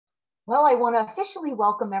Well, I want to officially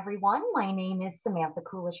welcome everyone. My name is Samantha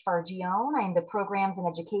Coolish-Fargione. I'm the Programs and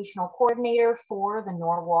Educational Coordinator for the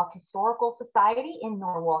Norwalk Historical Society in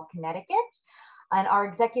Norwalk, Connecticut. And our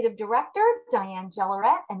Executive Director, Diane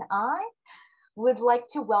Gellerette, and I would like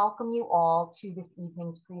to welcome you all to this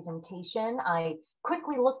evening's presentation. I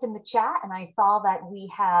quickly looked in the chat and I saw that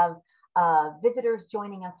we have visitors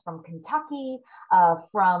joining us from Kentucky,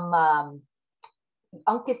 from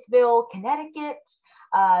Uncasville, Connecticut.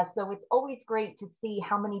 So it's always great to see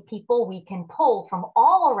how many people we can pull from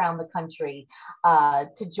all around the country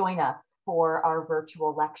to join us for our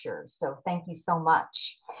virtual lectures. So thank you so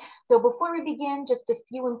much. So before we begin, just a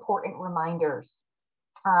few important reminders.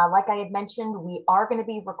 Like I had mentioned, we are going to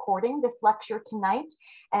be recording this lecture tonight,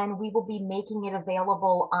 and we will be making it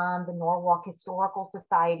available on the Norwalk Historical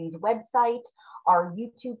Society's website, our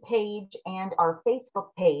YouTube page, and our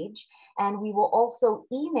Facebook page. And we will also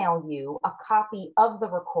email you a copy of the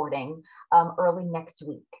recording early next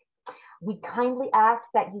week. We kindly ask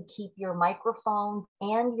that you keep your microphones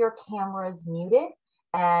and your cameras muted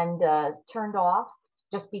and turned off,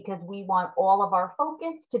 just because we want all of our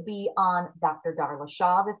focus to be on Dr. Darla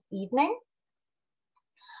Shaw this evening.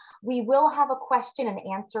 We will have a question and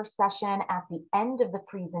answer session at the end of the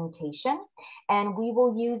presentation, and we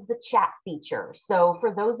will use the chat feature. So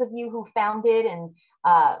for those of you who found it and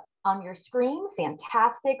on your screen,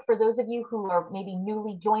 fantastic. For those of you who are maybe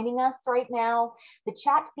newly joining us right now, the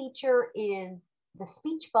chat feature is the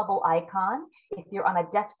speech bubble icon. If you're on a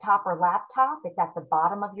desktop or laptop, it's at the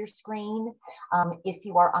bottom of your screen. If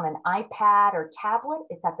you are on an iPad or tablet,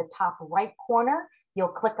 it's at the top right corner. You'll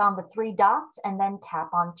click on the three dots and then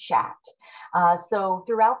tap on chat. So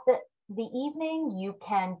throughout the evening, you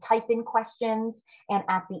can type in questions, and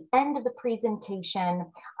at the end of the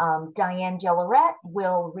presentation, Diane Gellerette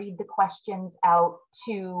will read the questions out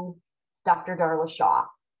to Dr. Darla Shaw.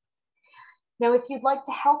 Now, if you'd like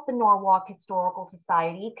to help the Norwalk Historical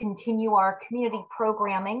Society continue our community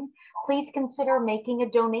programming, please consider making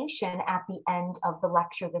a donation at the end of the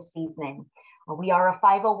lecture this evening. We are a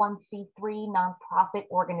 501c3 nonprofit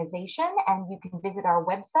organization, and you can visit our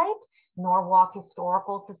website,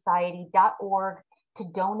 norwalkhistoricalsociety.org, to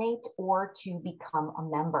donate or to become a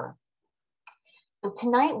member. So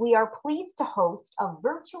tonight, we are pleased to host a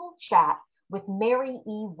virtual chat with Mary E.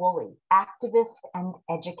 Woolley, activist and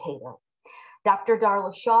educator. Dr.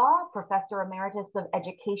 Darla Shaw, Professor Emeritus of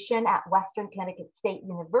Education at Western Connecticut State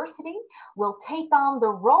University, will take on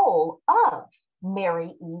the role of Mary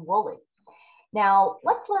E. Woolley. Now,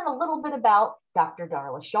 let's learn a little bit about Dr.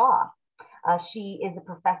 Darla Shaw. She is a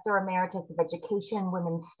Professor Emeritus of Education and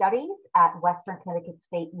Women's Studies at Western Connecticut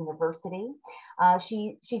State University.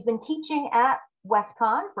 She's been teaching at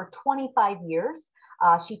WestCon for 25 years.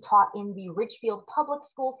 She taught in the Ridgefield Public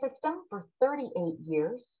School System for 38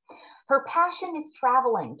 years. Her passion is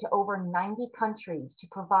traveling to over 90 countries to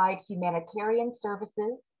provide humanitarian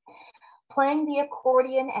services, playing the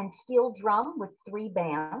accordion and steel drum with 3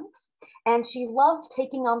 bands, and she loves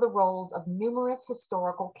taking on the roles of numerous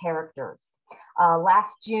historical characters.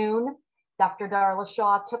 Last June, Dr. Darla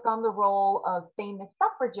Shaw took on the role of famous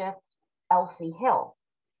suffragist Elsie Hill.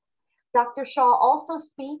 Dr. Shaw also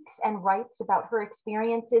speaks and writes about her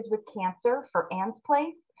experiences with cancer for Ann's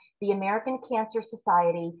Place, the American Cancer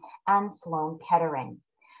Society, and Sloan Kettering.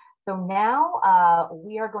 So now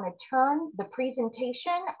we are going to turn the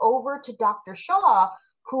presentation over to Dr. Shaw,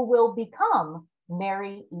 who will become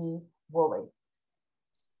Mary E. Woolley.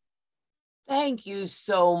 Thank you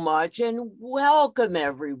so much, and welcome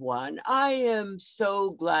everyone. I am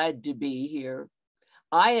so glad to be here.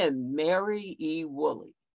 I am Mary E.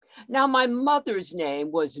 Woolley. Now, my mother's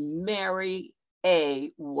name was Mary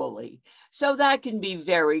A. Woolley, so that can be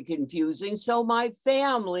very confusing. So my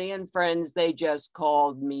family and friends, they just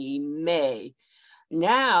called me May.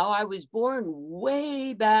 Now, I was born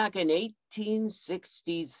way back in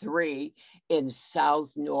 1863 in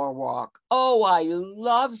South Norwalk. Oh, I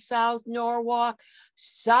love South Norwalk.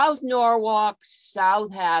 South Norwalk,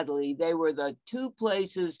 South Hadley, they were the 2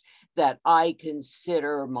 places that I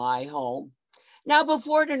consider my home. Now,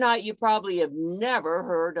 before tonight, you probably have never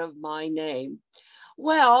heard of my name.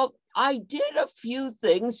 Well, I did a few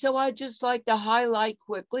things, so I'd just like to highlight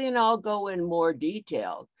quickly, and I'll go in more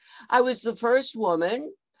detail. I was the first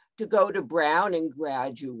woman to go to Brown and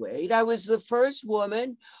graduate. I was the first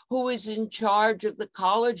woman who was in charge of the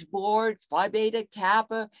college boards, Phi Beta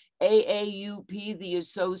Kappa, AAUP, the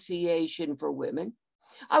Association for Women.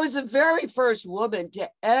 I was the very first woman to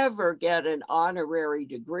ever get an honorary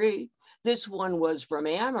degree. This one was from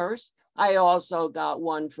Amherst. I also got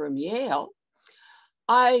one from Yale.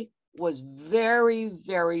 I was very,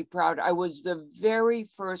 very proud. I was the very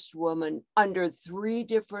first woman under 3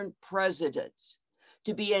 different presidents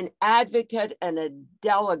to be an advocate and a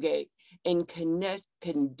delegate in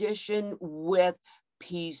condition with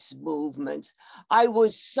peace movements. I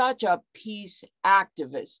was such a peace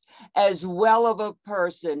activist as well of a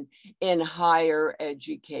person in higher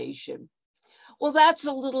education. Well, that's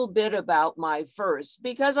a little bit about my first,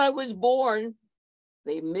 because I was born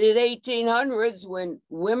the mid-1800s when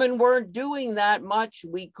women weren't doing that much.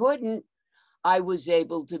 We couldn't. I was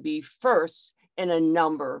able to be first in a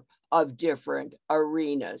number of different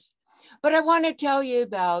arenas. But I want to tell you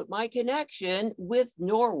about my connection with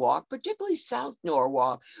Norwalk, particularly South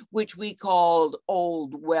Norwalk, which we called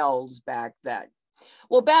Old Wells back then.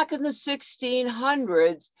 Well, back in the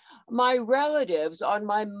 1600s, my relatives on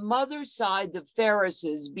my mother's side, the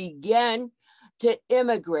Ferrises, began to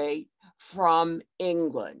immigrate from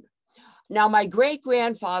England. Now, my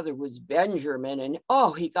great-grandfather was Benjamin, and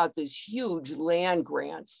he got this huge land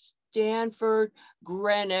grant, Stanford,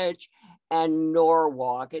 Greenwich, and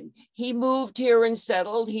Norwalk. And he moved here and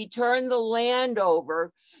settled. He turned the land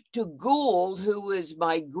over to Gould, who was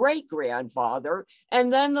my great-grandfather,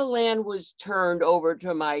 and then the land was turned over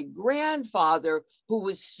to my grandfather, who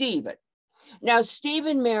was Stephen. Now,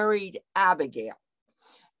 Stephen married Abigail.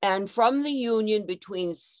 And from the union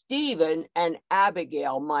between Stephen and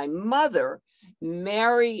Abigail, my mother,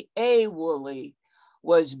 Mary A. Woolley,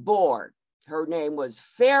 was born. Her name was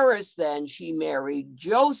Ferris then. She married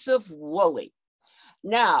Joseph Woolley.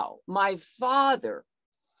 Now, my father,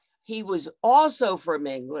 he was also from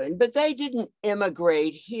England, but they didn't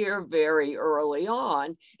immigrate here very early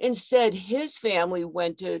on. Instead, his family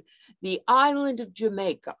went to the island of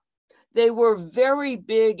Jamaica. They were very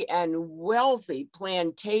big and wealthy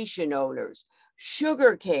plantation owners.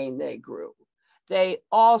 Sugarcane they grew. They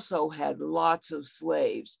also had lots of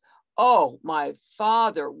slaves. Oh, my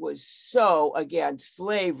father was so against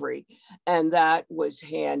slavery, and that was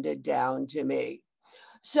handed down to me.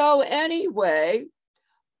 So anyway,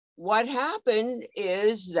 what happened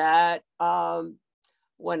is that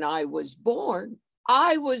when I was born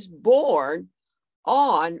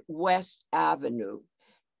on West Avenue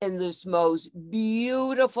in this most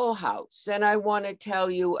beautiful house. And I want to tell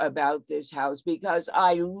you about this house because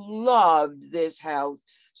I loved this house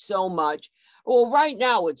so much. Well, right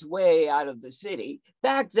now it's way out of the city.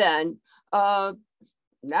 Back then,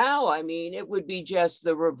 now, I mean, it would be just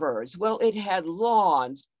the reverse. Well, it had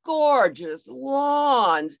lawns, gorgeous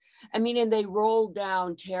lawns. I mean, and they rolled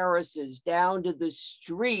down terraces down to the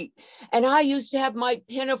street. And I used to have my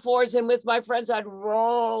pinafores, and with my friends, I'd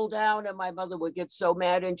roll down, and my mother would get so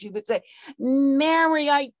mad, and she would say, Mary,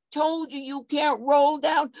 I told you you can't roll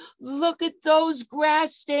down. Look at those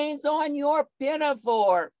grass stains on your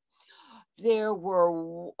pinafore. There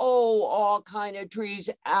were, all kind of trees,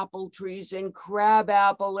 apple trees and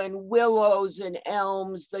crabapple and willows and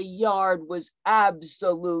elms. The yard was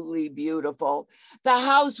absolutely beautiful. The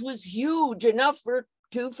house was huge, enough for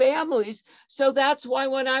 2 families. So that's why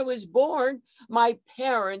when I was born, my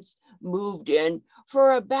parents moved in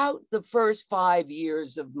for about the first 5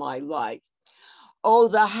 years of my life. Oh,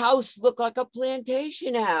 the house looked like a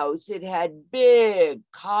plantation house. It had big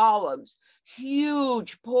columns,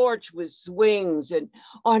 huge porch with swings, and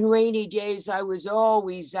on rainy days, I was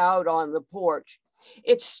always out on the porch.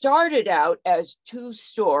 It started out as 2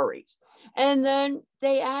 stories, and then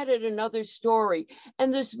they added another story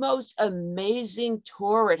and this most amazing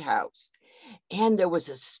turret house. And there was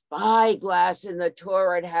a spyglass in the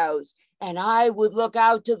turret house, and I would look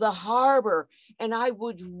out to the harbor and I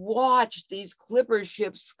would watch these clipper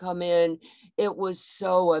ships come in. It was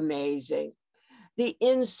so amazing. The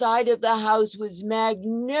inside of the house was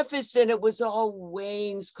magnificent. It was all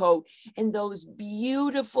wainscot and those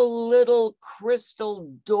beautiful little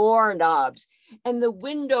crystal doorknobs. And the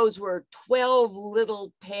windows were 12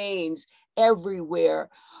 little panes everywhere.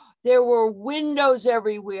 There were windows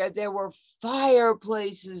everywhere. There were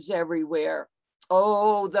fireplaces everywhere.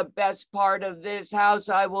 Oh, the best part of this house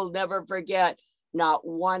I will never forget. Not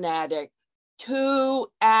 1 attic, 2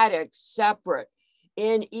 attics separate.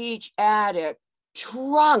 In each attic,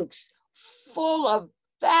 trunks full of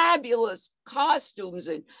fabulous costumes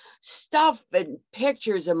and stuff and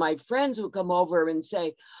pictures. And my friends would come over and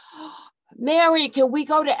say, Mary, can we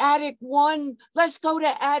go to attic 1? Let's go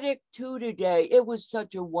to attic 2 today. It was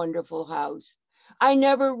such a wonderful house. I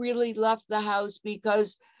never really left the house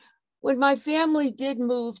because when my family did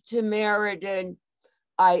move to Meriden,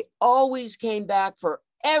 I always came back for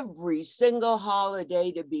every single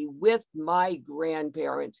holiday to be with my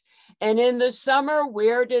grandparents. And in the summer,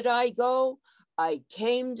 where did I go? I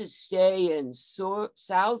came to stay in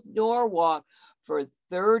South Norwalk for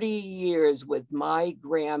 30 years with my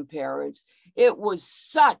grandparents. It was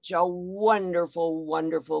such a wonderful,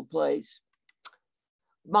 wonderful place.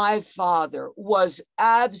 My father was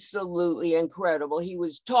absolutely incredible. He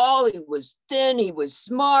was tall, he was thin, he was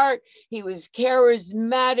smart, he was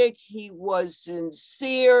charismatic, he was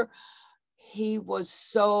sincere, he was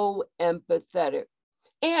so empathetic.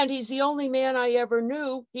 And he's the only man I ever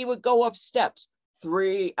knew. He would go up steps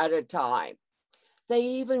 3 at a time. They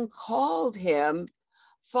even called him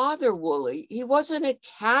Father Woolley. He wasn't a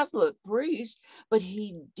Catholic priest, but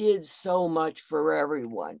he did so much for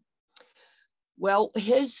everyone. Well,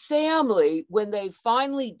 his family, when they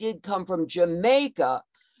finally did come from Jamaica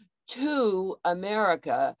to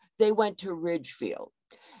America, they went to Ridgefield.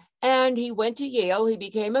 And he went to Yale. He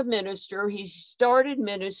became a minister. He started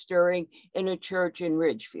ministering in a church in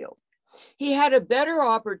Ridgefield. He had a better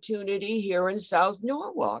opportunity here in South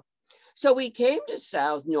Norwalk. So he came to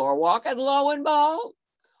South Norwalk, and lo and behold,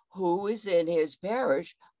 who is in his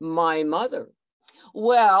parish? My mother.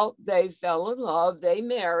 Well, they fell in love, they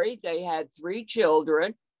married, they had 3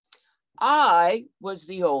 children. I was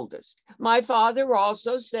the oldest. My father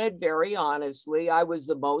also said very honestly, I was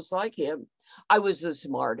the most like him. I was the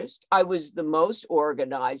smartest, I was the most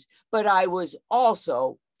organized, but I was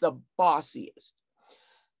also the bossiest.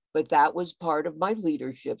 But that was part of my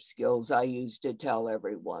leadership skills, I used to tell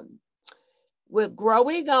everyone. With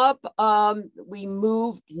growing up, we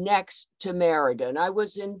moved next to Meriden. I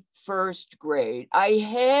was in 1st grade. I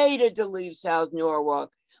hated to leave South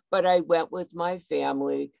Norwalk, but I went with my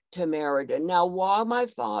family to Meriden. Now, while my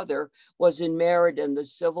father was in Meriden, the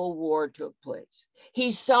Civil War took place.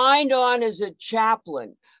 He signed on as a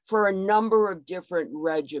chaplain for a number of different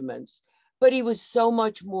regiments, but he was so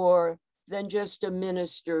much more than just a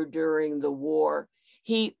minister during the war.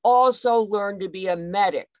 He also learned to be a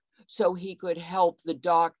medic, so he could help the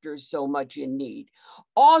doctors so much in need.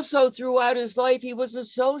 Also, throughout his life, he was a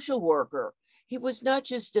social worker. He was not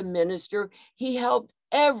just a minister, he helped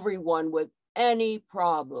everyone with any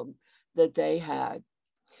problem that they had.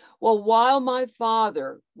 Well, while my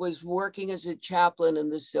father was working as a chaplain in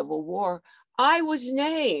the Civil War, I was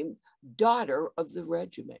named Daughter of the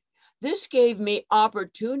Regiment. This gave me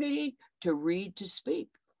opportunity to read, to speak,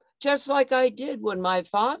 just like I did when my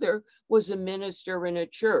father was a minister in a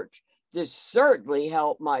church. This certainly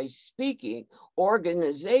helped my speaking,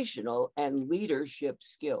 organizational, and leadership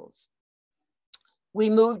skills. We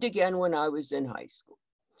moved again when I was in high school.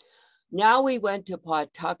 Now we went to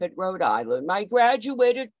Pawtucket, Rhode Island. I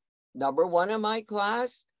graduated #1 in my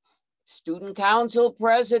class, student council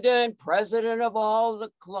president, president of all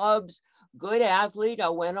the clubs, good athlete. I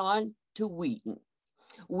went on to Wheaton.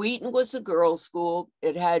 Wheaton was a girls' school.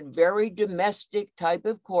 It had very domestic type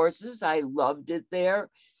of courses. I loved it there.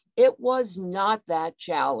 It was not that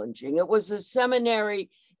challenging. It was a seminary.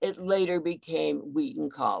 It later became Wheaton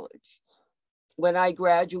College. When I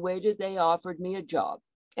graduated, they offered me a job.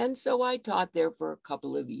 And so I taught there for a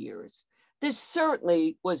couple of years. This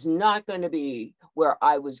certainly was not going to be where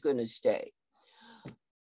I was going to stay.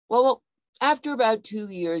 Well, after about 2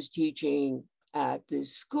 years teaching at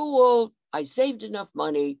this school, I saved enough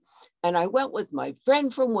money and I went with my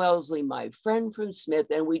friend from Wellesley, my friend from Smith,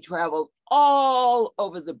 and we traveled all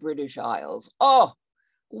over the British Isles. Oh,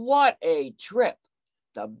 what a trip.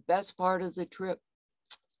 The best part of the trip,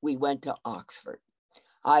 we went to Oxford.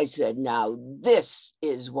 I said, now this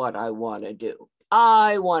is what I want to do.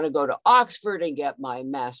 I want to go to Oxford and get my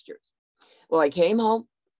master's. Well, I came home,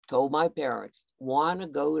 told my parents, want to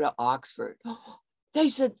go to Oxford. They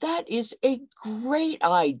said, that is a great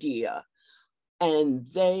idea. And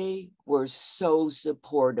they were so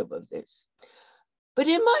supportive of this. But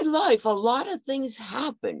in my life, a lot of things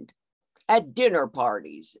happened at dinner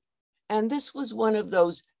parties. And this was one of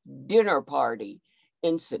those dinner party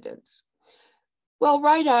incidents. Well,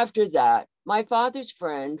 right after that, my father's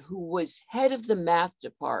friend, who was head of the math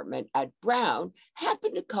department at Brown,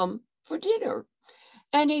 happened to come for dinner.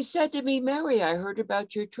 And he said to me, Mary, I heard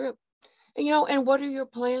about your trip. And what are your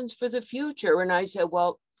plans for the future? And I said,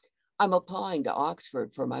 well, I'm applying to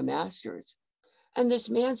Oxford for my master's. And this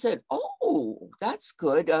man said, oh, that's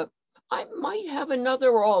good. I might have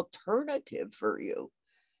another alternative for you.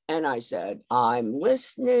 And I said, I'm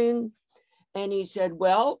listening. And he said,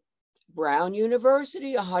 well, Brown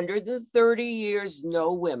University, 130 years,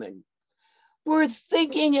 no women. We're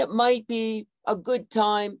thinking it might be a good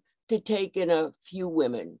time to take in a few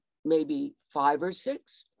women, maybe 5 or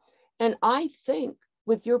 6. And I think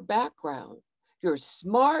with your background, you're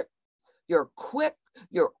smart, you're quick,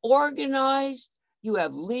 you're organized, you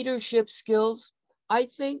have leadership skills. I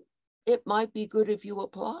think it might be good if you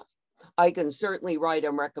apply. I can certainly write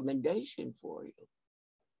a recommendation for you.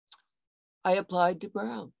 I applied to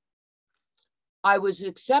Brown. I was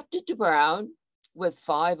accepted to Brown with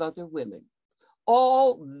 5 other women,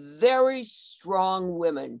 all very strong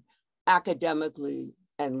women, academically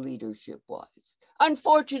and leadership-wise.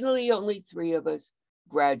 Unfortunately, only 3 of us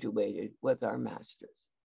graduated with our masters.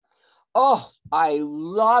 Oh, I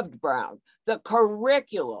loved Brown. The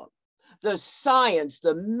curriculum, the science,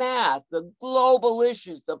 the math, the global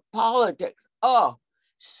issues, the politics. Oh,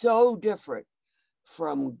 so different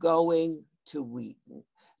from going to Wheaton.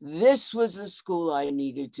 This was the school I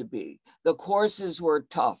needed to be. The courses were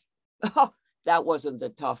tough. That wasn't the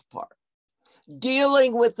tough part.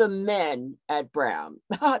 Dealing with the men at Brown,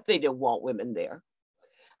 they didn't want women there.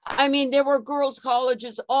 I mean, there were girls'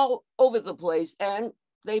 colleges all over the place, and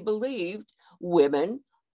they believed women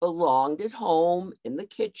belonged at home in the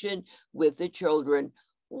kitchen with the children.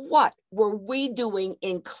 What were we doing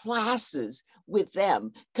in classes with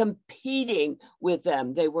them, competing with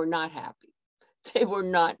them? They were not happy. They were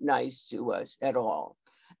not nice to us at all,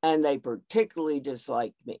 and they particularly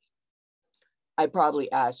disliked me. I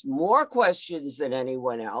probably asked more questions than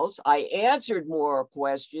anyone else. I answered more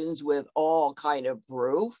questions with all kind of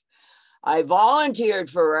proof. I volunteered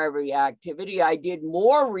for every activity. I did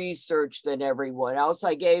more research than everyone else.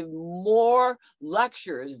 I gave more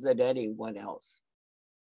lectures than anyone else.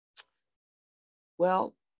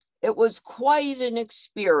 Well, it was quite an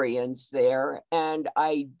experience there, and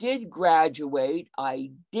I did graduate.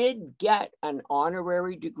 I did get an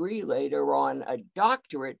honorary degree later on, a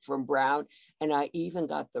doctorate from Brown, and I even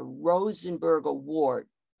got the Rosenberg Award.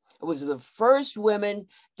 It was the first women.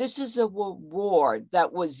 This is an award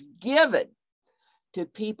that was given to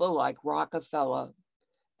people like Rockefeller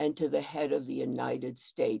and to the head of the United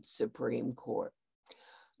States Supreme Court.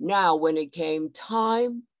 Now, when it came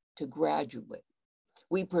time to graduate,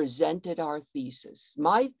 we presented our thesis.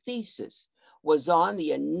 My thesis was on the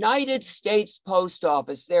United States Post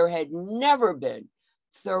Office. There had never been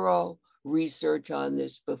thorough research on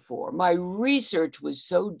this before. My research was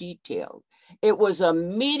so detailed. It was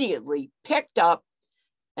immediately picked up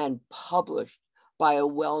and published by a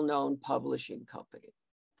well-known publishing company.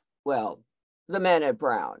 Well, the men at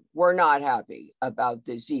Brown were not happy about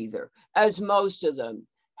this either, as most of them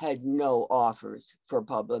had no offers for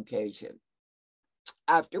publication.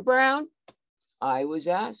 After Brown, I was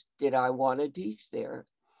asked, did I want to teach there?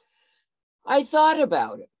 I thought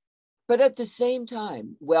about it, but at the same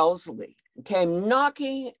time, Wellesley came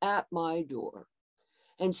knocking at my door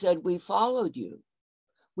and said, we followed you.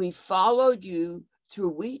 We followed you through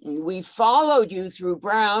Wheaton. We followed you through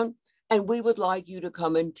Brown, and we would like you to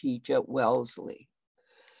come and teach at Wellesley.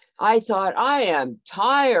 I thought, I am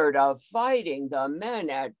tired of fighting the men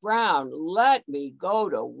at Brown. Let me go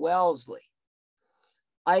to Wellesley.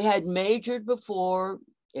 I had majored before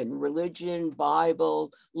in religion,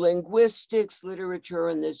 Bible, linguistics, literature,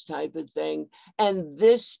 and this type of thing. And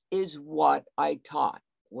this is what I taught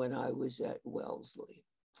when I was at Wellesley.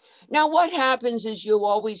 Now, what happens is you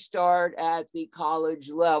always start at the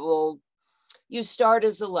college level. You start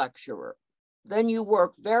as a lecturer. Then you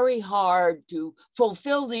work very hard to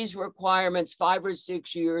fulfill these requirements, 5 or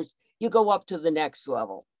 6 years. You go up to the next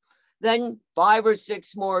level. Then 5 or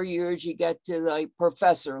 6 more years, you get to the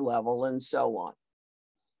professor level and so on.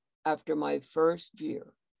 After my first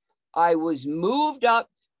year, I was moved up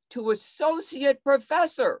to associate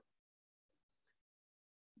professor.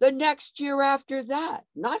 The next year after that,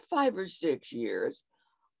 not 5 or 6 years,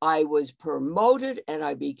 I was promoted and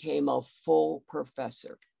I became a full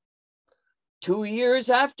professor. 2 years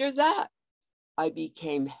after that, I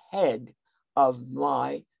became head of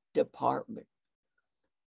my department.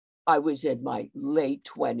 I was in my late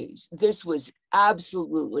 20s. This was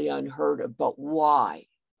absolutely unheard of, but why?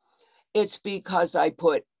 It's because I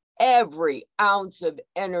put every ounce of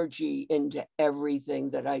energy into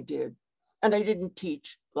everything that I did. And I didn't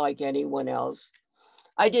teach like anyone else.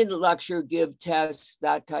 I didn't lecture, give tests,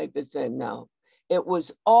 that type of thing. No, it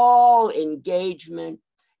was all engagement,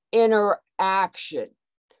 interaction.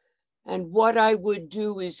 And what I would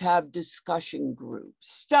do is have discussion groups,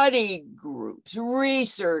 study groups,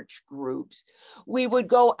 research groups. We would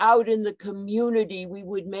go out in the community. We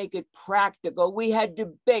would make it practical. We had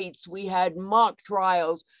debates. We had mock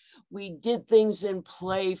trials. We did things in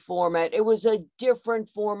play format. It was a different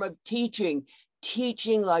form of teaching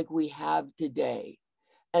like we have today.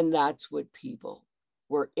 And that's what people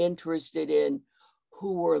were interested in,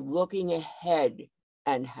 who were looking ahead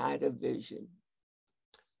and had a vision.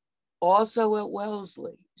 Also at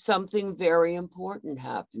Wellesley, something very important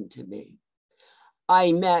happened to me.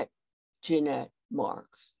 I met Jeanette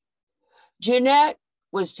Marks. Jeanette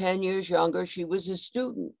was 10 years younger. She was a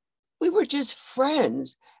student. We were just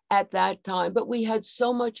friends at that time, but we had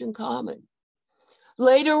so much in common.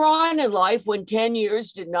 Later on in life, when 10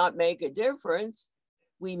 years did not make a difference,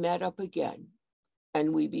 we met up again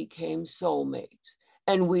and we became soulmates,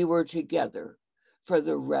 and we were together for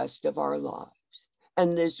the rest of our lives.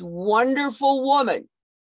 And this wonderful woman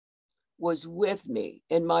was with me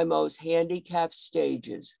in my most handicapped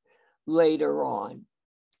stages later on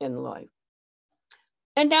in life.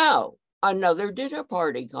 And now another dinner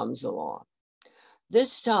party comes along.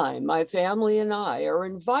 This time, my family and I are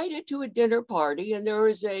invited to a dinner party, and there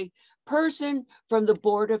is a person from the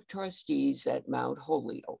Board of Trustees at Mount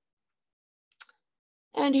Holyoke.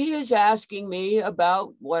 And he is asking me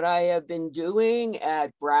about what I have been doing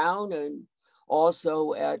at Brown and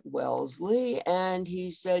also at Wellesley. And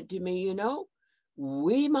he said to me, you know,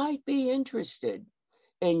 we might be interested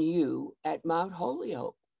in you at Mount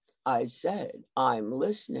Holyoke. I said, I'm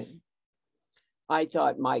listening. I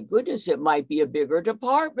thought, my goodness, it might be a bigger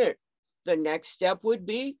department. The next step would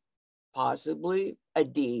be possibly a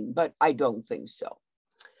dean, but I don't think so.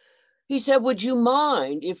 He said, would you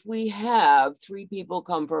mind if we have 3 people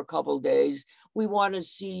come for a couple of days? We want to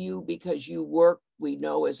see you because you work, we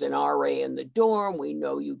know, as an RA in the dorm. We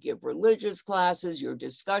know you give religious classes, your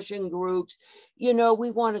discussion groups. You know,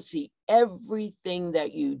 we want to see everything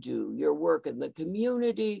that you do, your work in the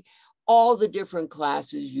community, all the different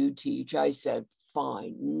classes you teach. I said,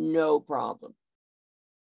 fine, no problem.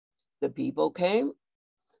 The people came,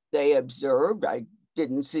 they observed. I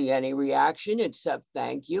didn't see any reaction except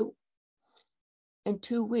thank you. In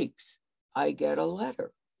 2 weeks, I get a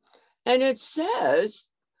letter, and it says,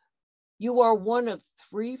 you are one of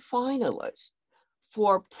 3 finalists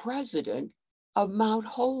for president of Mount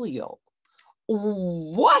Holyoke.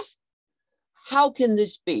 What? How can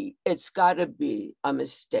this be? It's got to be a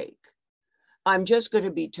mistake. I'm just going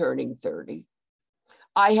to be turning 30.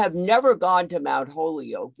 I have never gone to Mount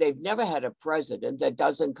Holyoke. They've never had a president that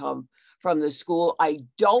doesn't come from the school. I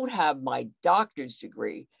don't have my doctor's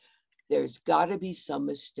degree. There's got to be some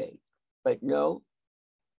mistake. But no,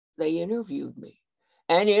 they interviewed me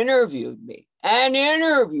and interviewed me and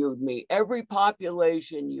interviewed me, every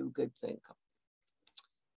population you could think of.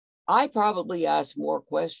 I probably asked more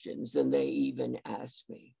questions than they even asked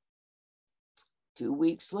me. 2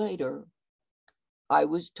 weeks later, I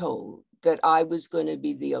was told that I was going to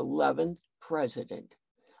be the 11th president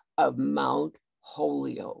of Mount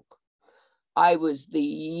Holyoke. I was the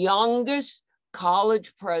youngest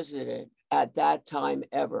college president at that time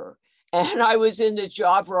ever. And I was in this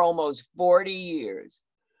job for almost 40 years,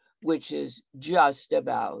 which is just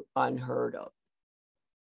about unheard of.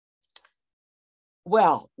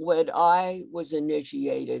 Well, when I was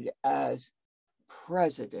initiated as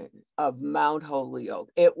president of Mount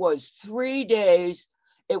Holyoke, it was 3 days.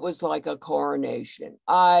 It was like a coronation.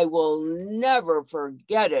 I will never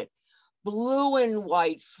forget it. Blue and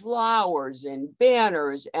white flowers and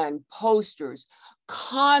banners and posters,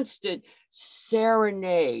 constant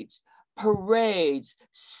serenades, parades,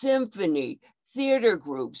 symphony, theater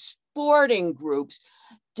groups, sporting groups,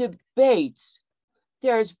 debates.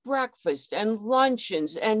 There's breakfast and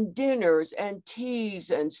luncheons and dinners and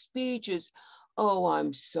teas and speeches. Oh,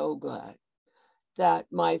 I'm so glad that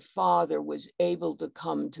my father was able to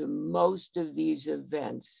come to most of these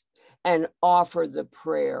events and offer the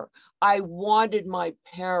prayer. I wanted my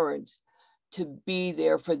parents to be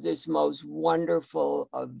there for this most wonderful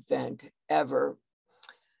event ever.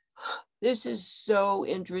 This is so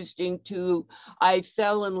interesting too. I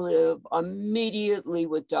fell in love immediately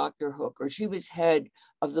with Dr. Hooker. She was head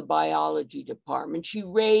of the biology department. She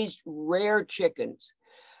raised rare chickens.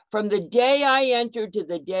 From the day I entered to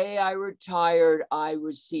the day I retired, I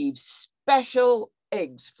received special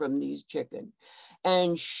eggs from these chickens.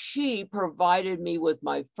 And she provided me with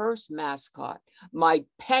my first mascot, my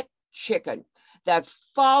pet chicken that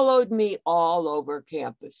followed me all over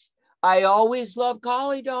campus. I always loved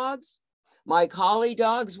collie dogs. My collie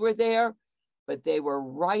dogs were there, but they were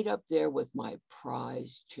right up there with my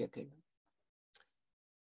prize chicken.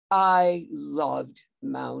 I loved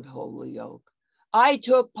Mount Holyoke. I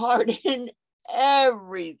took part in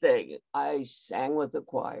everything. I sang with the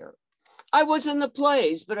choir. I was in the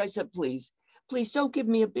plays, but I said, please don't give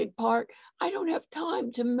me a big part. I don't have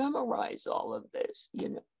time to memorize all of this, you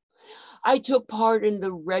know. I took part in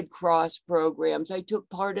the Red Cross programs. I took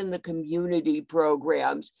part in the community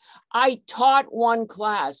programs. I taught one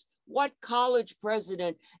class What college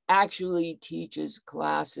president actually teaches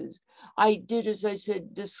classes? I did, as I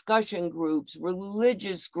said, discussion groups,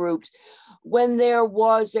 religious groups. When there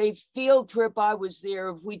was a field trip, I was there.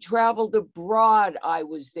 If we traveled abroad, I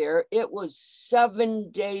was there. It was 7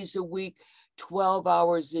 days a week, 12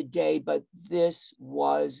 hours a day, but this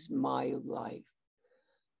was my life.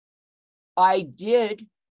 I did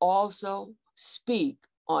also speak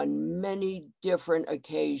on many different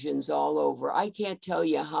occasions all over. I can't tell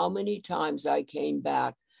you how many times I came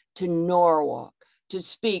back to Norwalk to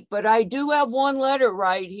speak, but I do have one letter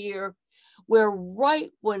right here where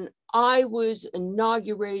right when I was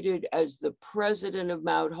inaugurated as the president of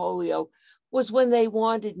Mount Holyoke was when they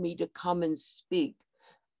wanted me to come and speak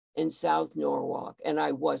in South Norwalk, and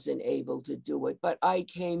I wasn't able to do it. But I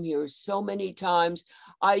came here so many times.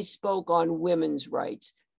 I spoke on women's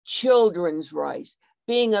rights, children's rights,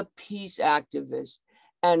 being a peace activist,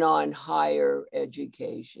 and on higher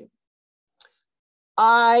education.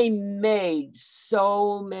 I made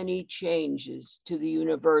so many changes to the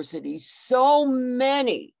university, so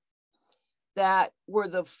many that were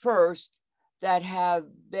the first that have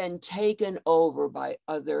been taken over by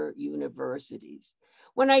other universities.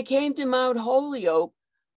 When I came to Mount Holyoke,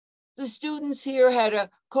 the students here had to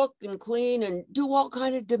cook and clean and do all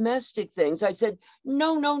kinds of domestic things. I said,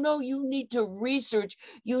 no, no, no, you need to research,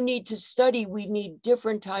 you need to study, we need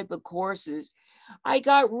different type of courses. I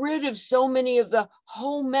got rid of so many of the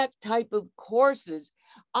home ec type of courses.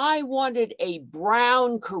 I wanted a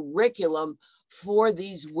brown curriculum for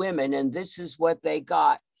these women, and this is what they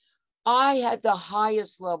got. I had the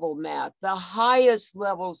highest level math, the highest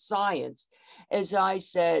level science. As I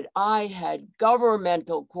said, I had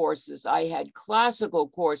governmental courses, I had classical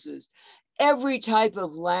courses, every type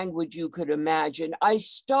of language you could imagine. I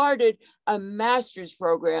started a master's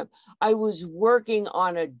program. I was working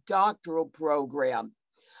on a doctoral program.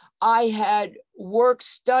 I had work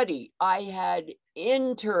study, I had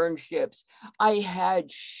internships, I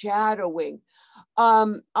had shadowing.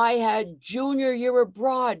 I had junior year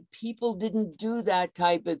abroad. People didn't do that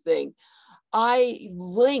type of thing. I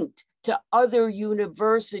linked to other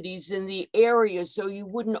universities in the area so you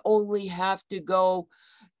wouldn't only have to go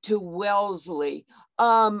to Wellesley.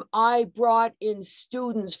 I brought in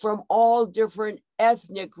students from all different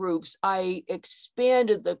ethnic groups. I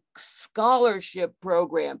expanded the scholarship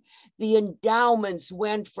program. The endowments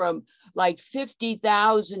went from like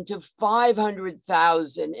 50,000 to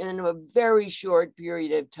 500,000 in a very short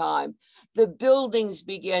period of time. The buildings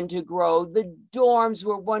began to grow. The dorms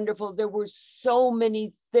were wonderful. There were so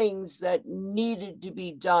many things that needed to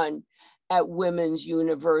be done at Women's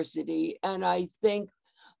University. And I think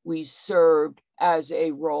we served as a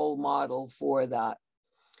role model for that.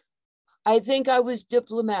 I think I was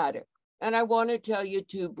diplomatic, and I want to tell you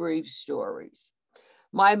two brief stories.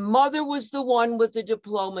 My mother was the one with the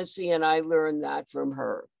diplomacy, and I learned that from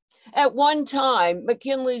her. At one time,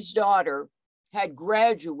 McKinley's daughter had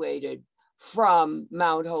graduated from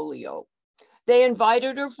Mount Holyoke. They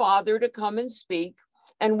invited her father to come and speak,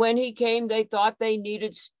 and when he came, they thought they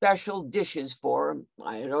needed special dishes for him.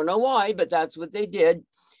 I don't know why, but that's what they did.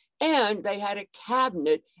 And they had a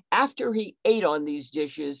cabinet. After he ate on these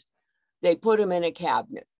dishes, they put him in a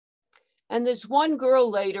cabinet. And this one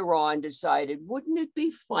girl later on decided, wouldn't it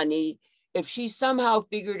be funny if she somehow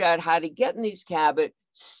figured out how to get in these cabinets,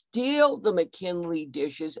 steal the McKinley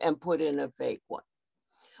dishes, and put in a fake one?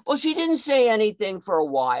 Well, she didn't say anything for a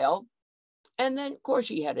while. And then, of course,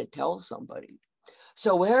 she had to tell somebody.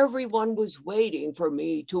 So everyone was waiting for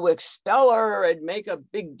me to expel her and make a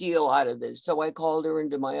big deal out of this. So I called her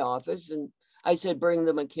into my office and I said, bring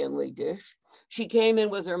the McKinley dish. She came in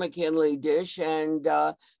with her McKinley dish and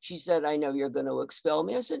she said, I know you're going to expel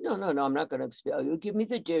me. I said, no, no, no, I'm not going to expel you. Give me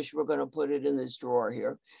the dish. We're going to put it in this drawer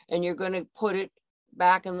here. And you're going to put it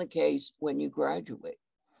back in the case when you graduate.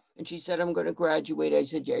 And she said, I'm going to graduate. I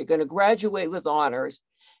said, yeah, you're going to graduate with honors.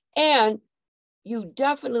 And you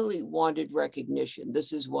definitely wanted recognition.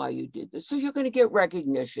 This is why you did this. So you're going to get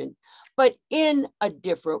recognition, but in a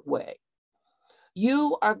different way.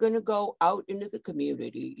 You are going to go out into the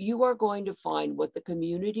community. You are going to find what the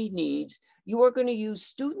community needs. You are going to use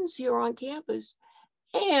students here on campus,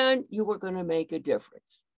 and you are going to make a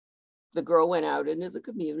difference. The girl went out into the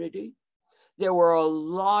community. There were a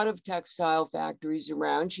lot of textile factories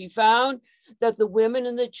around. She found that the women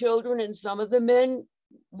and the children and some of the men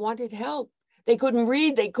wanted help. They couldn't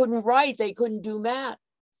read, they couldn't write, they couldn't do math.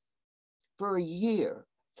 For a year,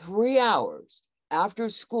 3 hours after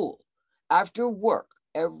school, after work,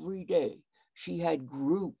 every day, she had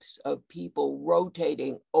groups of people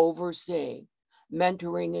rotating, overseeing,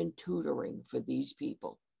 mentoring and tutoring for these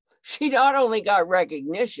people. She not only got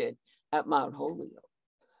recognition, at Mount Holyoke.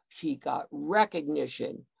 She got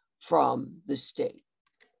recognition from the state.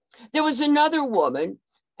 There was another woman,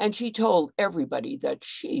 and she told everybody that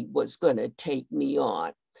she was going to take me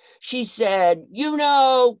on. She said, you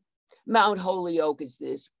know, Mount Holyoke is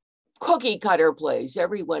this cookie cutter place.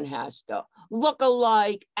 Everyone has to look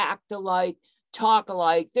alike, act alike, talk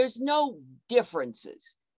alike. There's no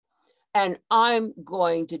differences. And I'm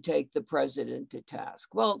going to take the president to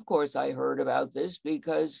task. Well, of course, I heard about this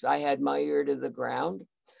because I had my ear to the ground.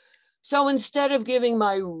 So instead of giving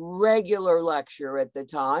my regular lecture at the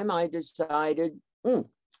time, I decided,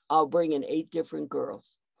 I'll bring in 8 different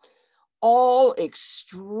girls, all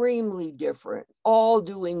extremely different, all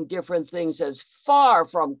doing different things, as far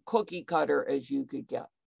from cookie cutter as you could get.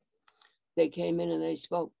 They came in and they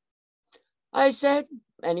spoke. I said,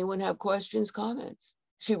 anyone have questions, comments?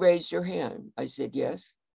 She raised her hand. I said,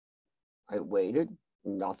 yes. I waited,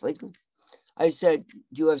 nothing. I said,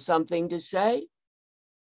 do you have something to say?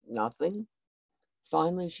 Nothing.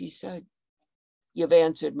 Finally, she said, you've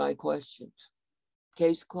answered my questions.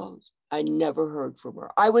 Case closed. I never heard from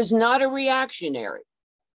her. I was not a reactionary.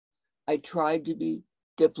 I tried to be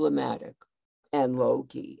diplomatic and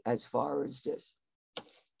low-key as far as this.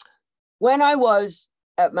 When I was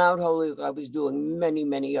at Mount Holyoke, I was doing many,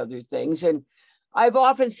 many other things. And I've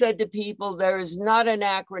often said to people, there is not an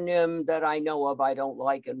acronym that I know of I don't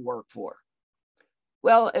like and work for.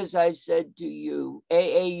 Well, as I've said to you,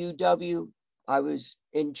 AAUW, I was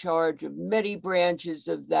in charge of many branches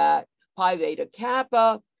of that. Pi Beta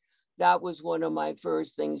Kappa, that was one of my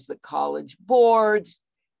first things, the college boards,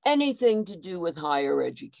 anything to do with higher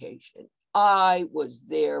education. I was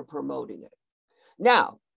there promoting it.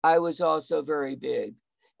 Now, I was also very big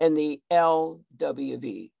in the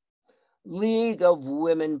LWV, League of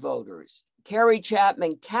Women Voters. Carrie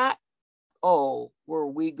Chapman Catt, oh, were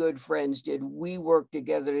we good friends? Did we work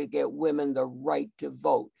together to get women the right to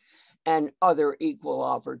vote and other equal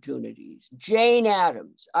opportunities? Jane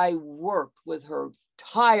Addams, I worked with her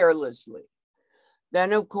tirelessly.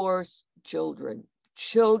 Then, of course,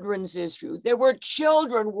 children's issue. There were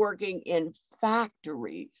children working in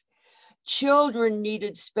factories. Children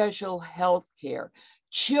needed special health care.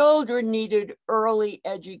 Children needed early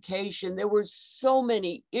education. There were so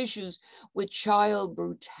many issues with child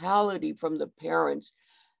brutality from the parents.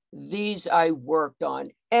 These I worked on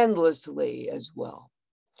endlessly as well.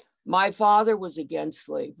 My father was against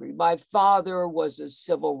slavery. My father was a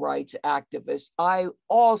civil rights activist. I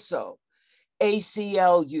also,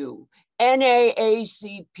 ACLU,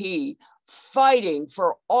 NAACP, fighting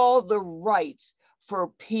for all the rights for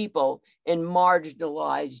people in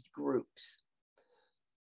marginalized groups.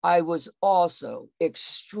 I was also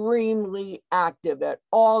extremely active at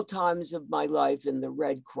all times of my life in the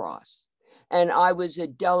Red Cross, and I was a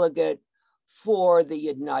delegate for the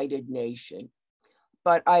United Nations.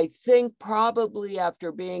 But I think probably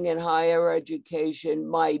after being in higher education,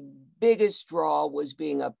 my biggest draw was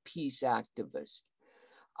being a peace activist.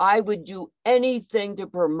 I would do anything to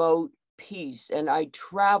promote peace, and I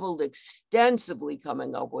traveled extensively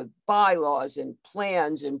coming up with bylaws and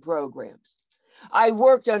plans and programs. I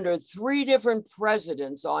worked under 3 different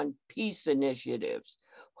presidents on peace initiatives,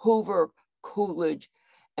 Hoover, Coolidge,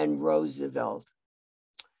 and Roosevelt.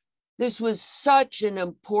 This was such an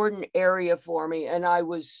important area for me, and I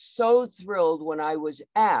was so thrilled when I was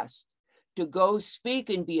asked to go speak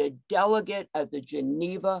and be a delegate at the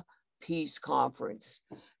Geneva Peace Conference.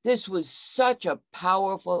 This was such a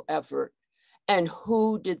powerful effort. And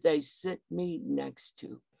who did they sit me next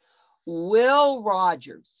to? Will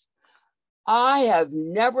Rogers. I have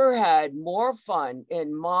never had more fun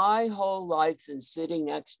in my whole life than sitting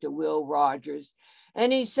next to Will Rogers.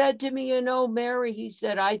 And he said to me, you know, Mary, he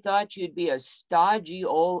said, I thought you'd be a stodgy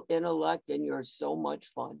old intellect and you're so much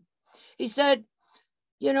fun. He said,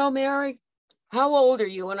 you know, Mary, how old are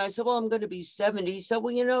you? And I said, well, I'm going to be 70. He said,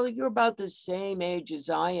 well, you know, you're about the same age as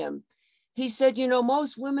I am. He said, you know,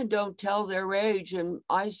 most women don't tell their age. And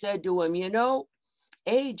I said to him, you know,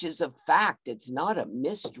 age is a fact. It's not a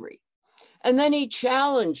mystery. And then he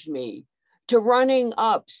challenged me to running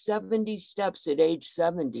up 70 steps at age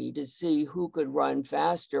 70 to see who could run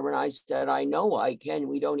faster. And I said, I know I can.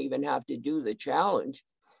 We don't even have to do the challenge.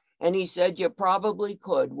 And he said, you probably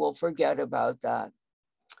could. We'll forget about that.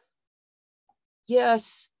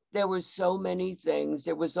 Yes, there were so many things.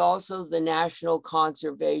 There was also the National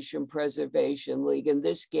Conservation Preservation League, and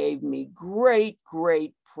this gave me great,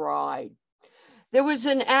 great pride. There was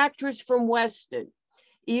an actress from Weston,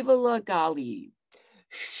 Eva Lagali.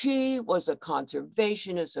 She was a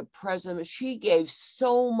conservationist, a president. She gave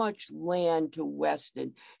so much land to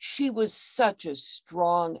Weston. She was such a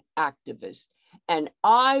strong activist. And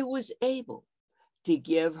I was able to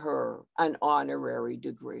give her an honorary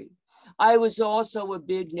degree. I was also a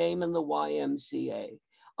big name in the YMCA.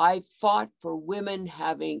 I fought for women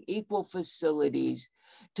having equal facilities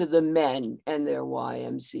to the men and their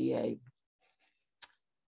YMCA.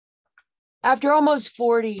 After almost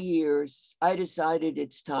 40 years, I decided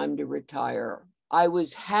it's time to retire. I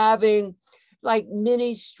was having like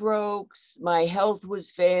mini strokes. My health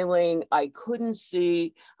was failing. I couldn't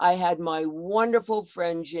see. I had my wonderful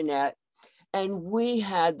friend Jeanette, and we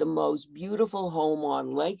had the most beautiful home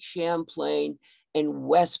on Lake Champlain in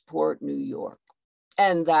Westport, New York.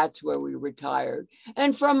 And that's where we retired.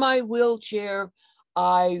 And from my wheelchair,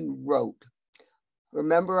 I wrote.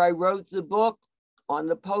 Remember, I wrote the book on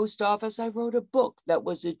the post office. I wrote a book that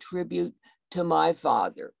was a tribute to my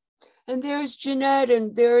father. And there's Jeanette,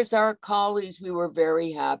 and there's our colleagues. We were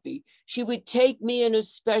very happy. She would take me in a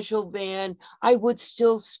special van. I would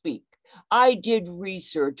still speak. I did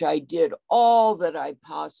research. I did all that I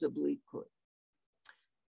possibly could.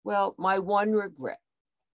 Well, my one regret,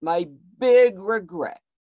 my big regret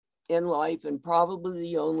in life, and probably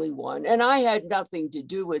the only one, and I had nothing to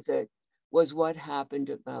do with it, was what happened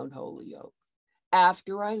at Mount Holyoke.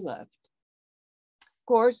 After I left, of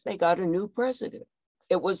course, they got a new president.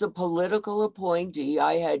 It was a political appointee.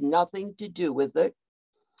 I had nothing to do with it.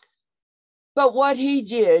 But what he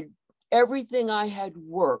did, everything I had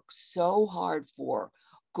worked so hard for,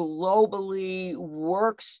 globally,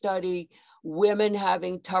 work study, women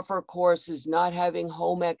having tougher courses, not having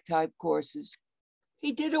home ec type courses,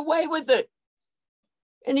 he did away with it.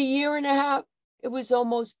 In a year and a half, it was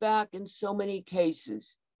almost back in so many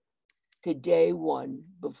cases to day one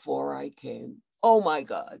before I came. Oh my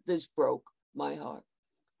God, this broke my heart.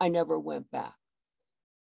 I never went back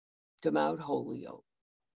to Mount Holyoke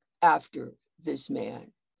after this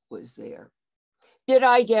man was there. Did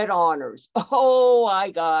I get honors? Oh, I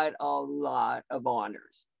got a lot of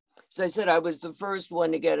honors. So I said I was the first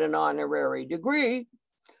one to get an honorary degree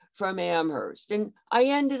from Amherst. And I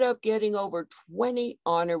ended up getting over 20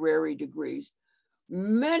 honorary degrees.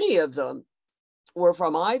 Many of them were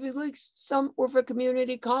from Ivy League, some were for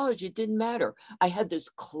community college. It didn't matter. I had this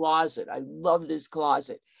closet. I love this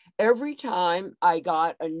closet. Every time I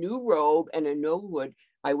got a new robe and a new hood,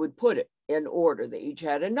 I would put it in order. They each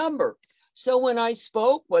had a number. So when I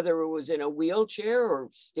spoke, whether it was in a wheelchair or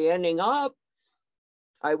standing up,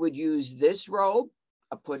 I would use this robe,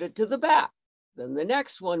 I put it to the back. Then the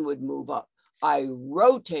next one would move up. I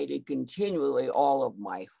rotated continually all of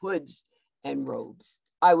my hoods and robes.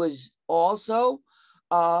 I was also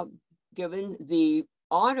given the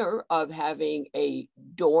honor of having a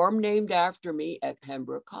dorm named after me at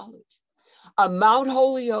Pembroke College. A Mount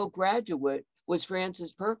Holyoke graduate was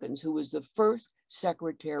Frances Perkins, who was the first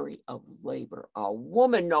Secretary of Labor, a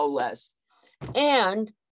woman no less.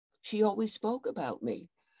 And she always spoke about me.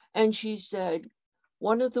 And she said,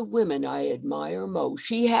 one of the women I admire most,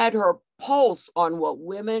 she had her pulse on what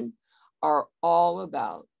women are all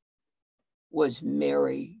about, was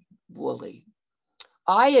Mary Woolley.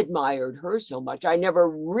 I admired her so much. I never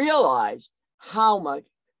realized how much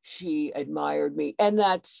she admired me. And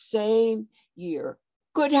that same year,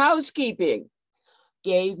 Good Housekeeping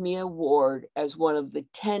gave me an award as one of the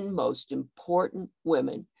 10 most important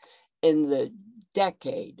women in the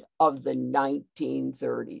decade of the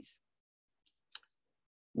 1930s.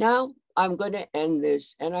 Now I'm going to end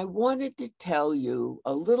this, and I wanted to tell you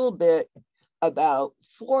a little bit about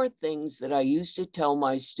 4 things that I used to tell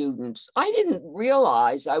my students. I didn't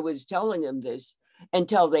realize I was telling them this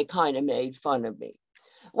until they kind of made fun of me.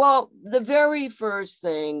 Well, the very first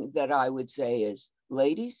thing that I would say is,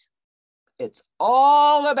 ladies, it's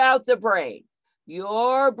all about the brain.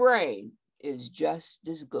 Your brain is just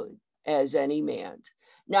as good as any man's.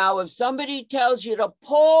 Now, if somebody tells you to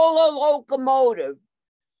pull a locomotive,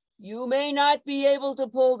 you may not be able to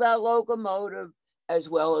pull that locomotive as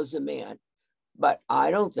well as a man. But I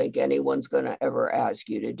don't think anyone's going to ever ask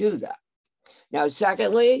you to do that. Now,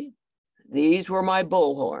 secondly, these were my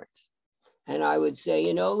bullhorns. And I would say,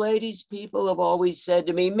 you know, ladies, people have always said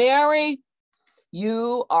to me, Mary,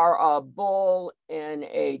 you are a bull in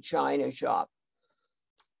a china shop.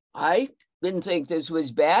 I didn't think this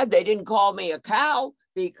was bad. They didn't call me a cow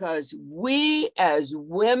because we as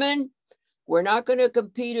women, we're not going to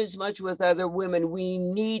compete as much with other women. We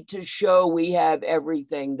need to show we have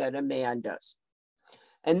everything that a man does.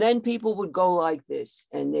 And then people would go like this,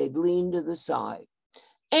 and they'd lean to the side.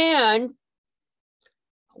 And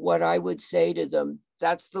what I would say to them,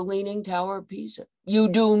 that's the Leaning Tower of Pisa. You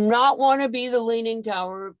do not want to be the Leaning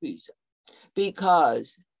Tower of Pisa,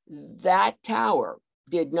 because that tower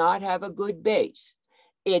did not have a good base.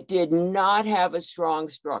 It did not have a strong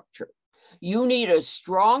structure. You need a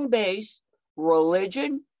strong base,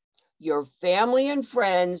 religion, your family and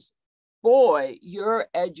friends, boy, your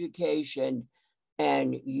education,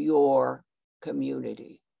 and your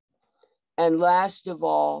community. And last of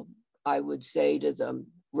all, I would say to them,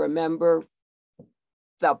 remember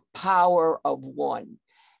the power of one.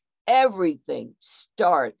 Everything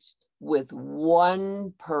starts with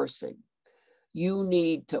one person. You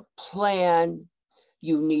need to plan,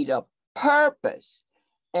 you need a purpose,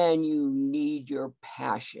 and you need your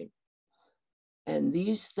passion. And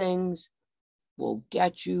these things will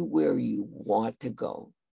get you where you want to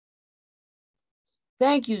go.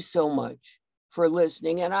 Thank you so much for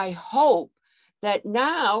listening. And I hope that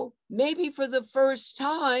now, maybe for the first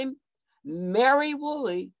time, Mary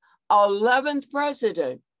Woolley, 11th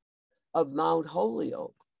president of Mount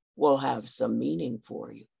Holyoke, will have some meaning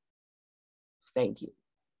for you. Thank you.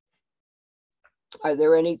 Are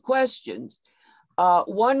there any questions?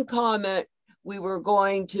 One comment we were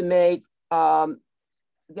going to make,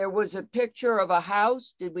 there was a picture of a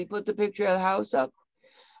house. Did we put the picture of the house up?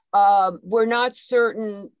 We're not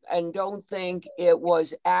certain and don't think it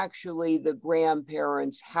was actually the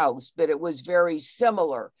grandparents' house, but it was very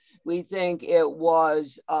similar. We think it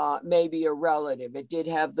was maybe a relative. It did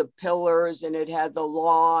have the pillars and it had the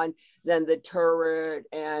lawn, then the turret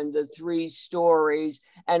and the 3 stories,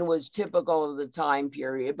 and was typical of the time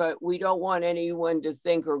period. But we don't want anyone to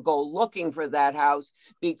think or go looking for that house,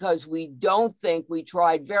 because we don't think, we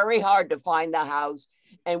tried very hard to find the house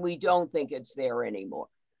and we don't think it's there anymore.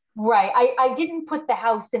 Right. I didn't put the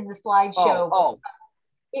house in the slideshow.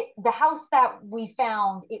 The house that we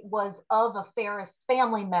found, it was of a Ferris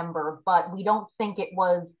family member, but we don't think it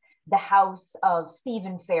was the house of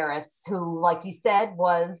Stephen Ferris, who, like you said,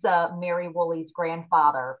 was Mary Woolley's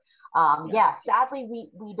grandfather. Yeah, sadly,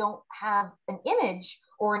 we don't have an image,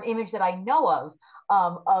 or an image that I know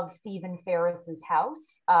of Stephen Ferris's house.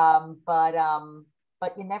 But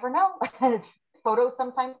you never know. Photos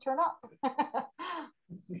sometimes turn up.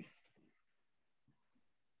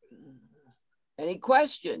 Any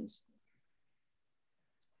questions?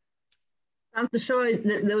 Dr. Shaw,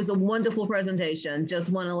 there was a wonderful presentation. Just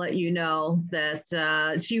want to let you know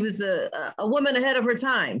that she was a woman ahead of her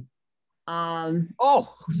time.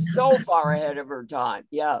 Oh, so far ahead of her time.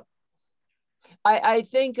 Yeah. I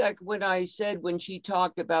think, like when I said, when she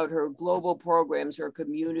talked about her global programs, her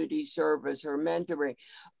community service, her mentoring,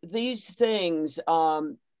 these things,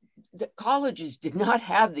 the colleges did not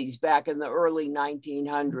have these back in the early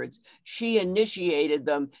 1900s. She initiated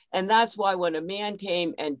them. And that's why when a man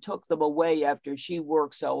came and took them away after she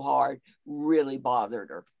worked so hard, really bothered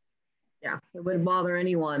her. Yeah, it wouldn't bother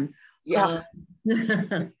anyone. Yeah.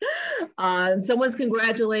 Someone's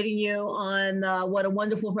congratulating you on what a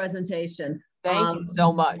wonderful presentation. Thank you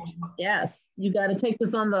so much. Yes, you got to take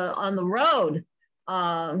this on the road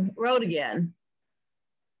again.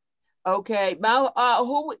 Okay,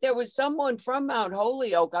 there was someone from Mount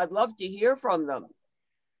Holyoke. I'd love to hear from them.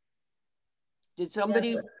 Did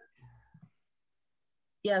somebody?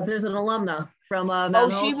 Yeah, there's an alumna from Mount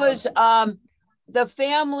Holyoke. She was the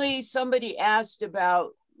family. Somebody asked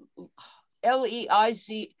about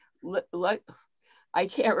LEIC, I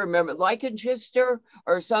can't remember, Leichenchester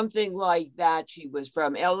or something like that. She was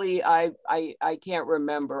from I can't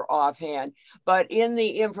remember offhand, but in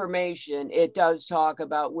the information, it does talk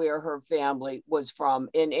about where her family was from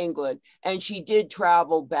in England. And she did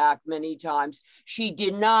travel back many times. She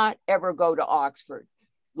did not ever go to Oxford.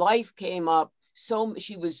 Life came up. So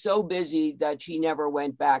she was so busy that she never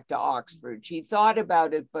went back to Oxford. She thought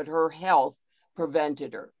about it, but her health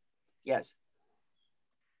prevented her. Yes.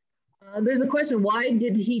 There's a question, why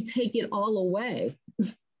did he take it all away?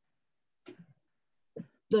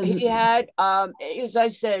 He had, as I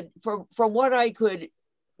said, from what I could,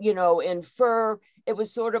 infer, it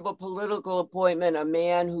was sort of a political appointment, a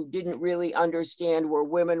man who didn't really understand where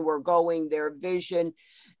women were going, their vision,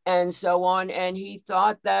 and so on. And he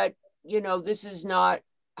thought that, this is not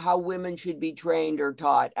how women should be trained or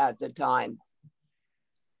taught at the time.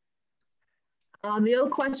 The other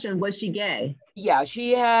question, was she gay? Yeah,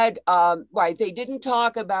 she had, right, they didn't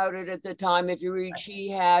talk about it at the time. If you read, she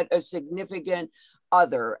had a significant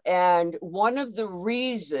other. And one of the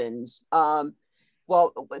reasons, the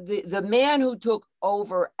man who took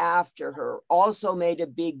over after her also made a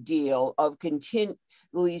big deal of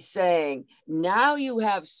continually saying, now you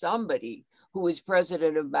have somebody who is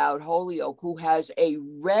president of Mount Holyoke, who has a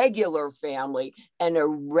regular family and a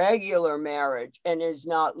regular marriage and is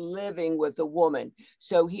not living with a woman.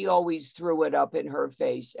 So he always threw it up in her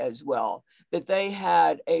face as well. But they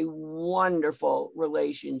had a wonderful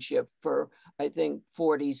relationship for, I think,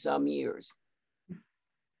 40 some years.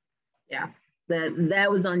 Yeah,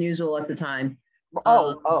 that was unusual at the time.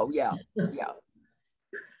 Yeah.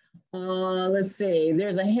 Let's see,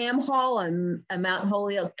 there's a ham hall on Mount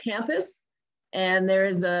Holyoke campus, and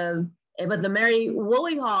but the Mary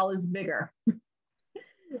Woolley Hall is bigger.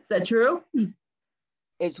 Is that true?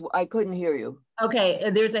 I couldn't hear you. Okay,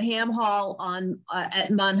 there's a ham hall at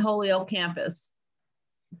Mount Holyoke campus.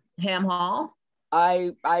 Ham hall?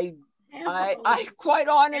 I quite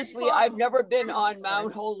honestly, I've never been on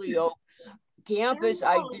Mount Holyoke campus.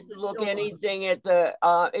 I didn't look anything at the,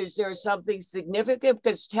 is there something significant?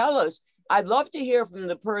 Because tell us, I'd love to hear from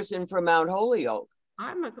the person from Mount Holyoke.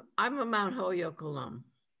 I'm a Mount Holyoke alum.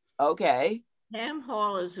 Okay. Ham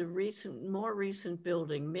Hall is a more recent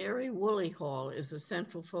building. Mary Woolley Hall is the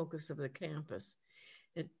central focus of the campus.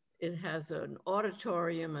 It has an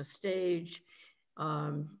auditorium, a stage,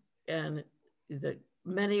 and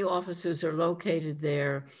many offices are located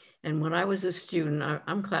there. And when I was a student,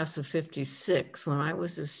 I'm class of 56. When I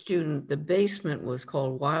was a student, the basement was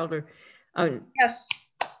called Wilder. Yes.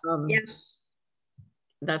 Yes.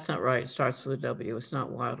 That's not right. It starts with a W. It's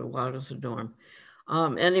not Wilder. Wilder's a dorm.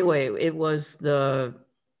 Anyway, it was the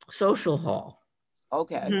social hall.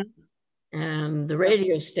 Okay. Mm-hmm. And the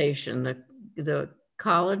radio station, the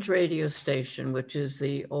college radio station, which is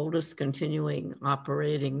the oldest continuing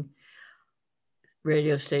operating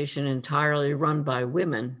radio station entirely run by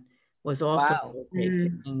women, was also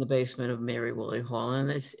located in the basement of Mary Woolley Hall. And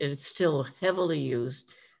it's still heavily used.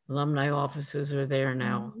 Alumni offices are there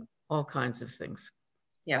now, all kinds of things.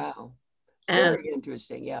 Yes. Wow. Very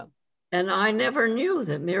interesting, yeah. And I never knew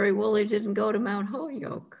that Mary Woolley didn't go to Mount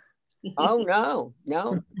Holyoke. Oh,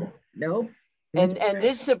 no. Nope. And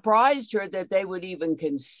this surprised her that they would even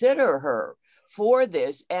consider her for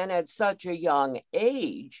this, and at such a young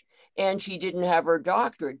age. And she didn't have her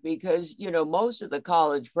doctorate because, most of the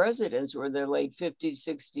college presidents were in their late 50s,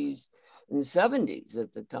 60s, and 70s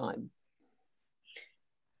at the time.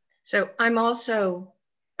 So I'm also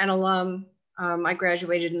an alum. I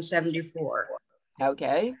graduated in 74.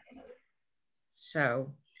 Okay.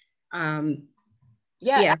 So,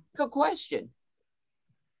 yeah. Ask a question.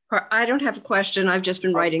 I don't have a question. I've just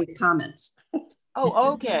been writing comments.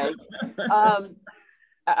 Oh, okay.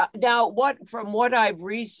 Now, from what I've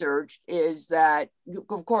researched is that,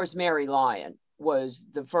 of course, Mary Lyon was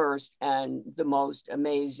the first and the most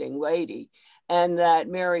amazing lady, and that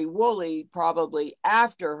Mary Woolley, probably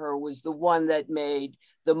after her, was the one that made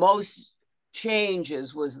the most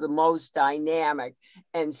changes, was the most dynamic,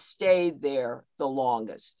 and stayed there the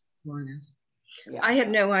longest. Yeah. I had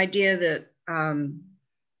no idea that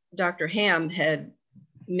Dr. Ham had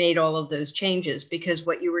made all of those changes, because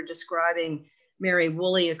what you were describing Mary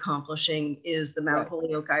Woolley accomplishing is the Mount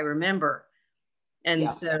Holyoke I remember. And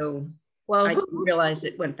so I didn't realize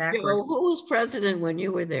it went backward. Who was president when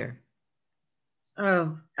you were there?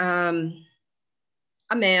 Oh, a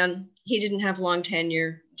man. He didn't have long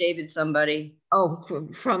tenure. David somebody. Oh,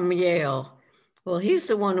 from Yale. Well, he's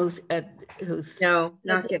the one who's no,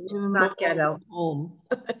 not Ghetto. Home.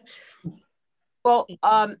 Well,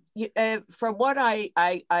 from what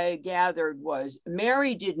I gathered was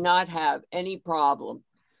Mary did not have any problem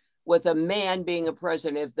with a man being a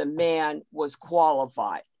president if the man was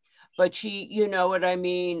qualified. But she, you know what I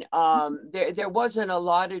mean? There wasn't a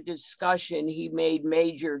lot of discussion. He made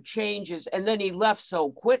major changes and then he left so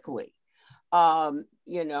quickly, but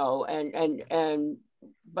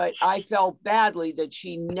I felt badly that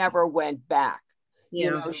she never went back.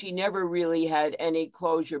 Yeah. She never really had any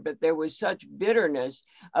closure, but there was such bitterness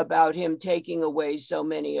about him taking away so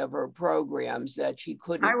many of her programs that she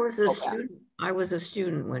couldn't. I was a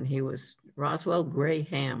student when he was, Roswell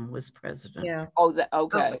Graham was president. Yeah. Oh,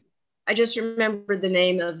 okay. I just remembered the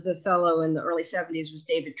name of the fellow in the early 70s was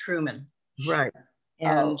David Truman. Right.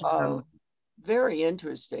 And very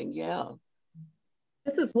interesting. Yeah.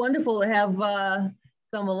 This is wonderful to have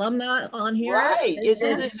some alumni on here. Right.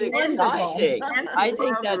 Isn't this exciting? I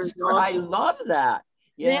think that's, I love that.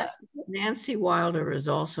 Yeah. Nancy Wilder is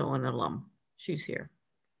also an alum. She's here.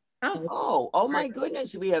 Oh my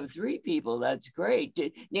goodness. We have 3 people. That's great.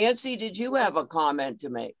 Nancy, did you have a comment to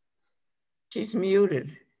make? She's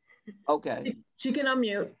muted. Okay. She can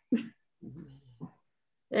unmute.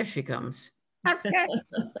 There she comes. Okay.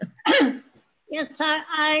 Yes,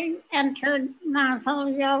 I entered Mount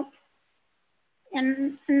Holyoke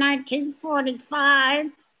in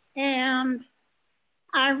 1945, And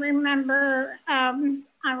I remember I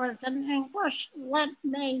was an English lit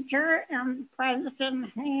major, and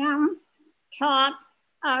President Ham taught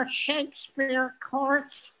a Shakespeare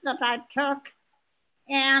course that I took.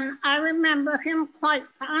 And I remember him quite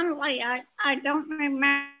fondly. I don't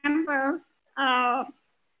remember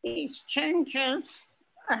these changes.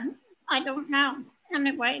 I don't know.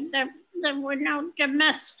 Anyway, there were no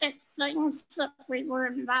domestic things that we were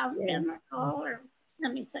involved in at all or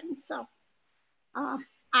anything. So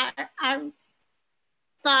I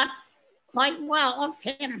thought quite well of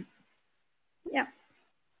him. Yep.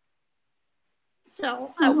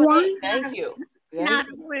 So I was Thank you. Not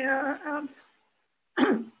aware of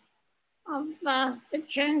the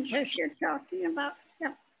changes you're talking about.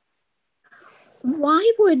 Yep.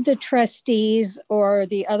 Why would the trustees or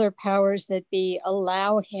the other powers that be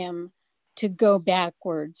allow him to go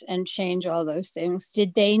backwards and change all those things?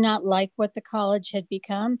 Did they not like what the college had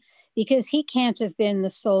become? Because he can't have been the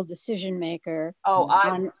sole decision maker.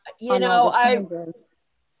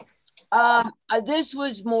 This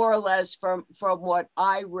was more or less from what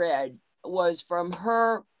I read, was from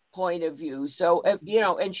her point of view. So,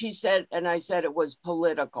 and she said, and I said it was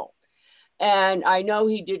political. And I know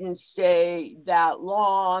he didn't stay that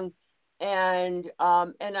long. And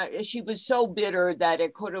she was so bitter that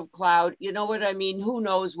it could have clouded, you know what I mean? Who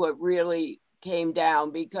knows what really came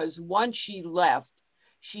down, because once she left,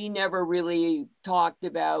 she never really talked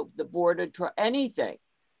about the board of anything.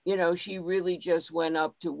 She really just went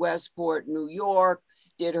up to Westport, New York,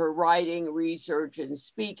 did her writing, research, and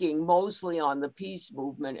speaking mostly on the peace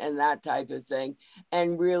movement and that type of thing,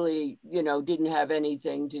 and really, didn't have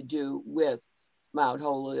anything to do with Mount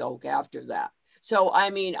Holyoke after that. So,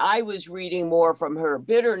 I mean, I was reading more from her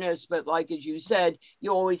bitterness, but like, as you said,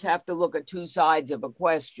 you always have to look at two sides of a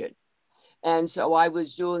question. And so I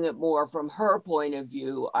was doing it more from her point of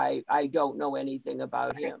view. I don't know anything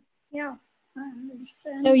about him. Yeah. I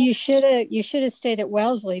understand. So you should have stayed at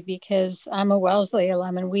Wellesley, because I'm a Wellesley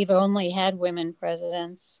alum and we've only had women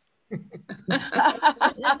presidents.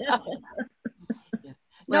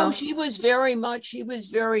 No, she was very much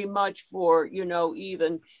for,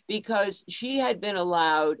 even because she had been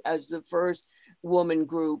allowed as the first woman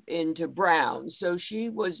group into Brown. So she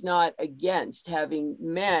was not against having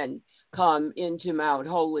men come into Mount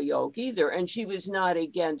Holyoke either. And she was not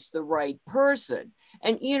against the right person.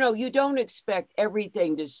 And, you don't expect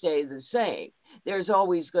everything to stay the same. There's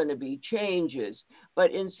always going to be changes,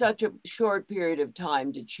 but in such a short period of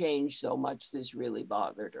time to change so much, this really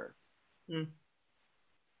bothered her. Mm.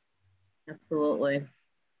 Absolutely.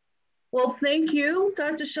 Well, thank you,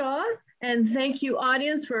 Dr. Shaw, and thank you,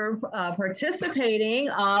 audience, for participating.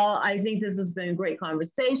 I think this has been a great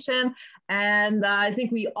conversation, and I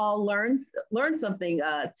think we all learned something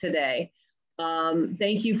today.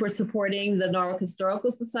 Thank you for supporting the Norwalk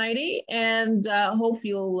Historical Society, and hope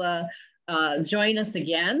you'll join us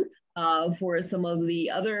again for some of the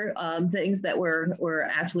other things that we're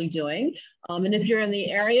actually doing. And if you're in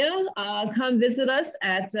the area, come visit us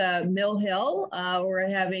at Mill Hill. We're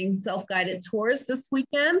having self-guided tours this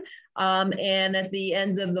weekend. And at the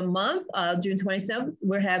end of the month, June 27th,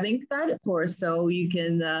 we're having guided tours. So you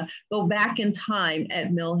can go back in time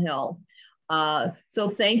at Mill Hill. So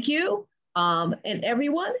thank you. And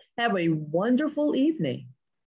everyone, have a wonderful evening.